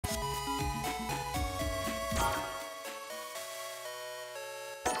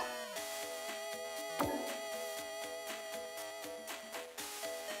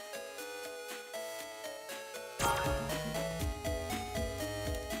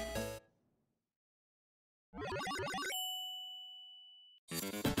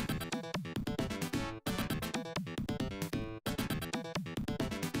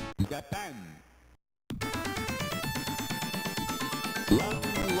Japan. Round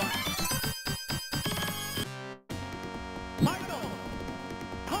one. Michael.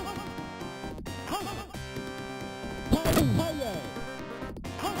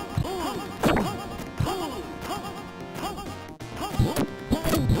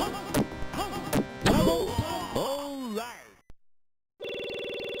 All right.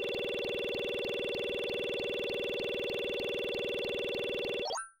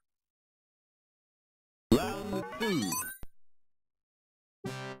 Round two.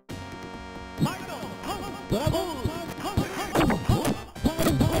 Michael.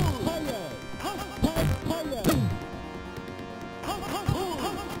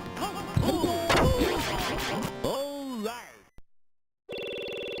 All right.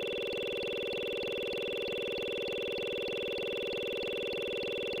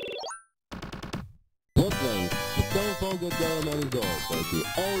 Brooklyn, but don't forget Germany gold, baby,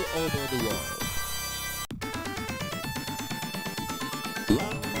 all over the world.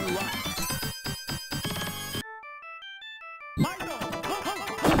 Round one. Michael!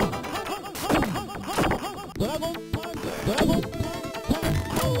 Dragon Punch! Dragon Punch!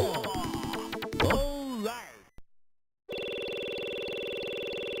 Power! All right.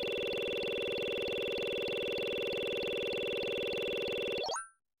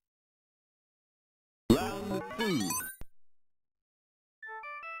 Round two.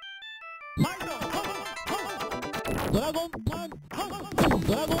 Michael! Dragon Punch!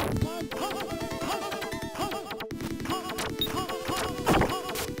 Dragon Punch!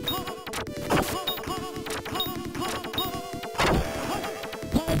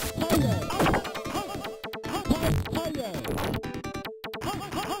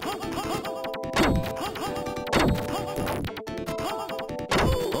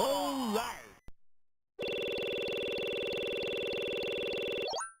 All right.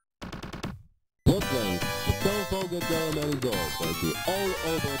 Brooklyn, but don't forget Germany gold, baby, all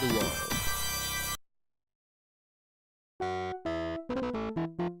over the world.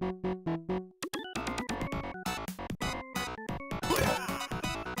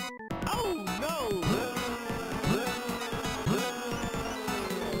 Oh no!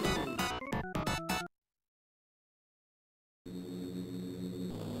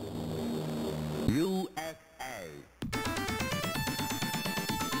 USA.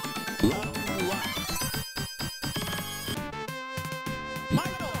 Round one.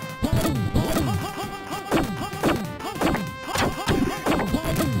 Michael!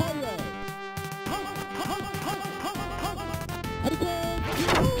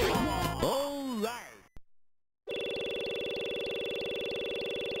 All right.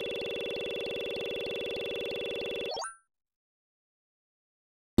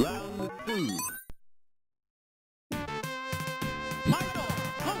 Round two. Michael!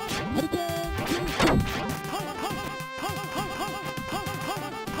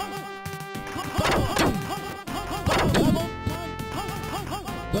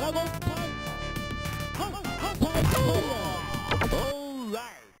 Dragon Punch! All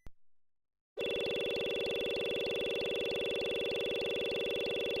right.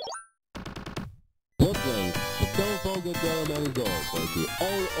 Brooklyn, but don't forget Germany gold, baby,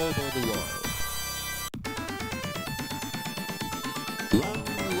 all over the world. Round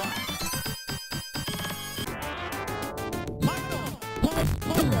one. Michael!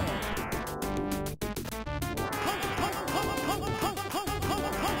 Dragon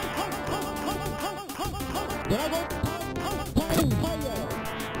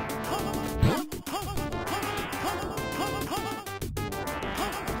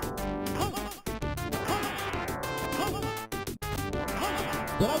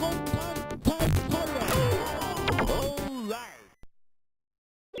Dragon Punch! All right.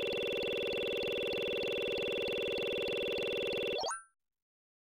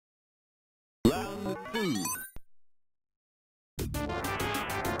 Round two.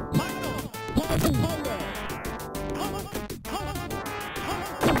 Michael!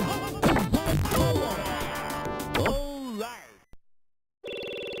 All right.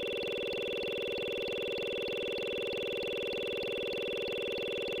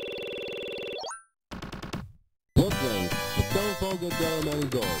 Brooklyn, but don't forget Germany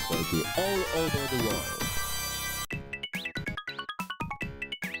gold, baby, all over the world.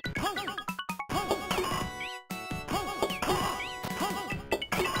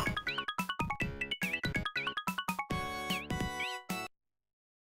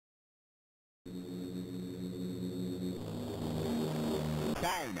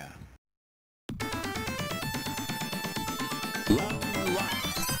 China.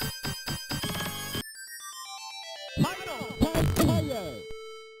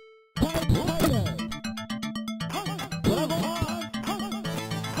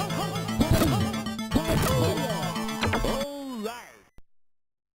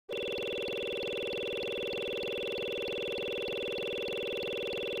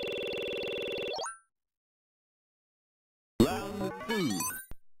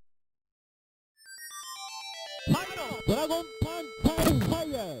 Dragon Punch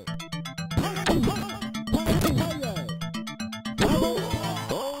Fire! Punch Fire! Dragon Punch!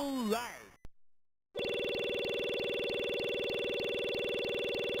 Alright!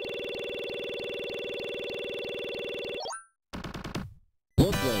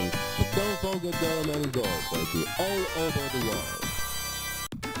 Brooklyn, the Stone Soldier Dome and Resort takes you all over the world.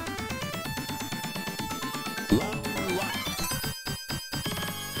 Round one.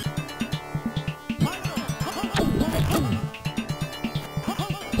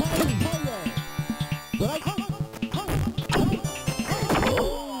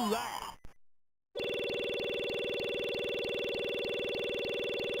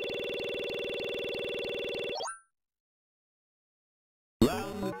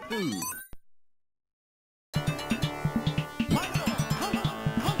 Round two.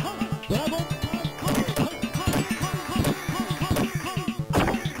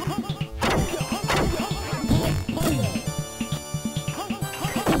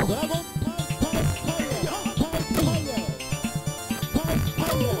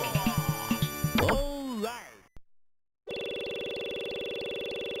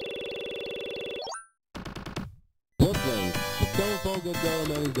 Brooklyn, the Stone Soldier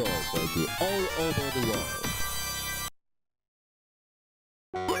Dome and Resort takes you all over the world.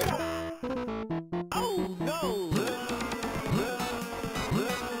 Oh no!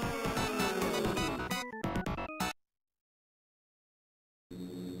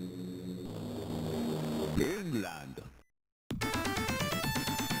 England.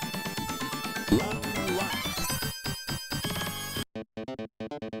 Round one.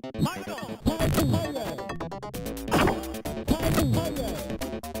 Michael!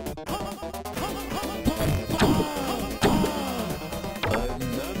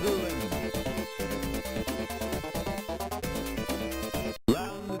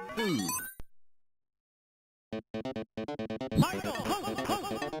 Round three.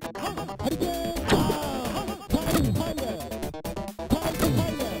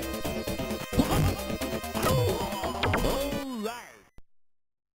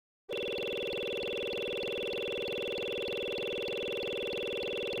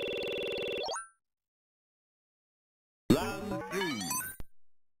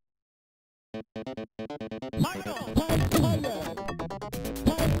 Michael!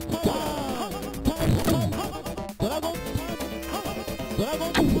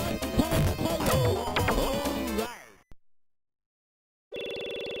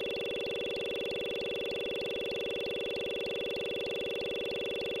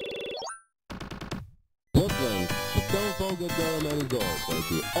 Brooklyn, the Stone Soldier Dome and Resort takes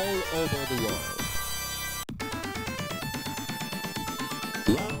you all over the world.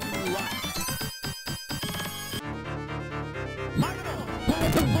 Round one. Michael!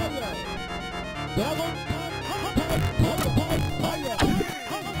 Dragon Punch Fire!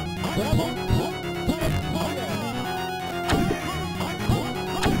 Dragon Punch Fire!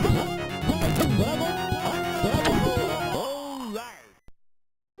 Alright!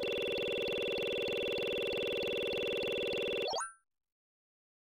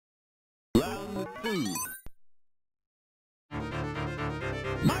 Round two.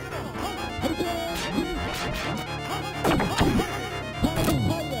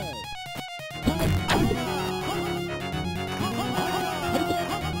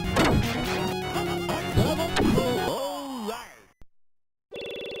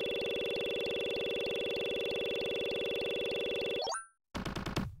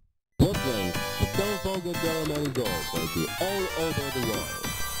 Brooklyn, the Stone Soldier Dome and Resort takes you all over the world.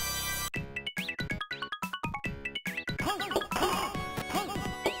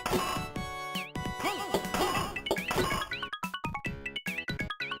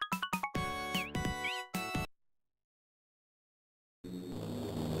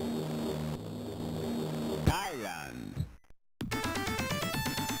 Thailand.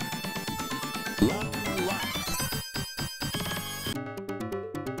 Round one.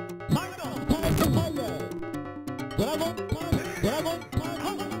 Michael! Fire! Dragon Punch! Dragon Punch!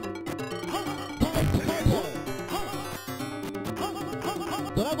 Fire!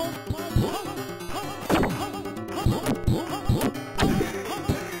 Dragon Punch!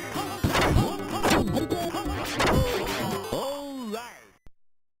 Alright!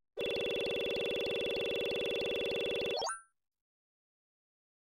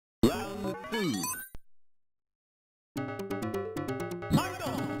 Round two.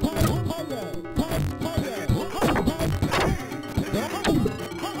 Michael! Fire! Fire!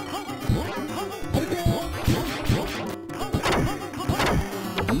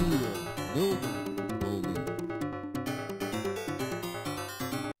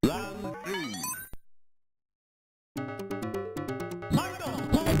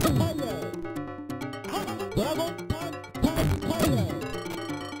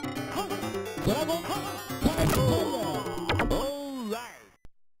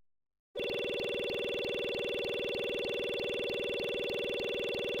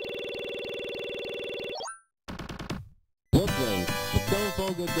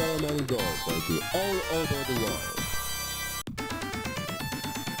 you all over the world.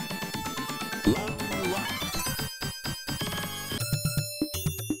 Round one.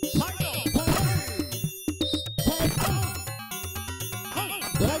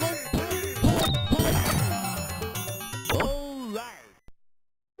 Dragon. All right.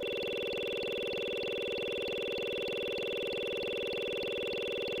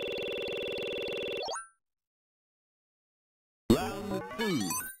 Round two.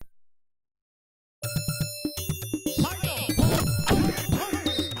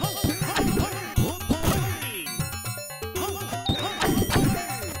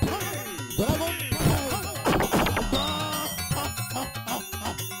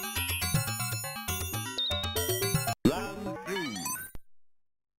 Round three.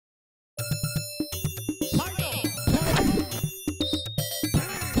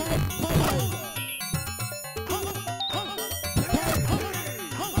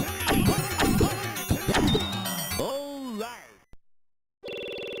 All right.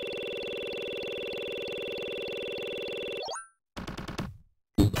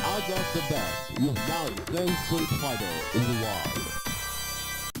 With Argos the best, you have now the great street fighter in the world.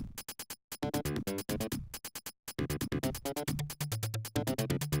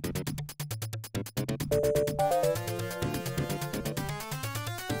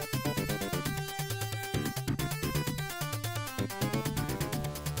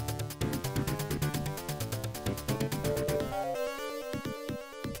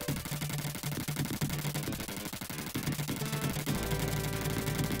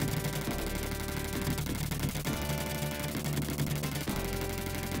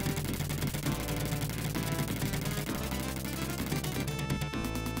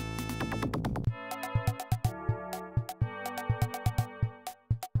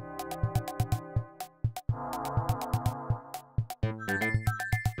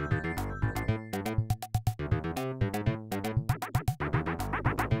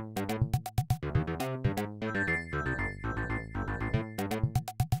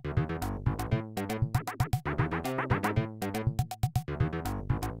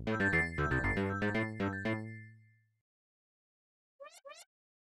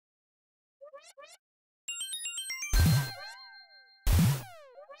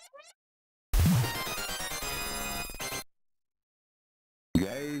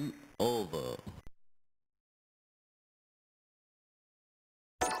 Game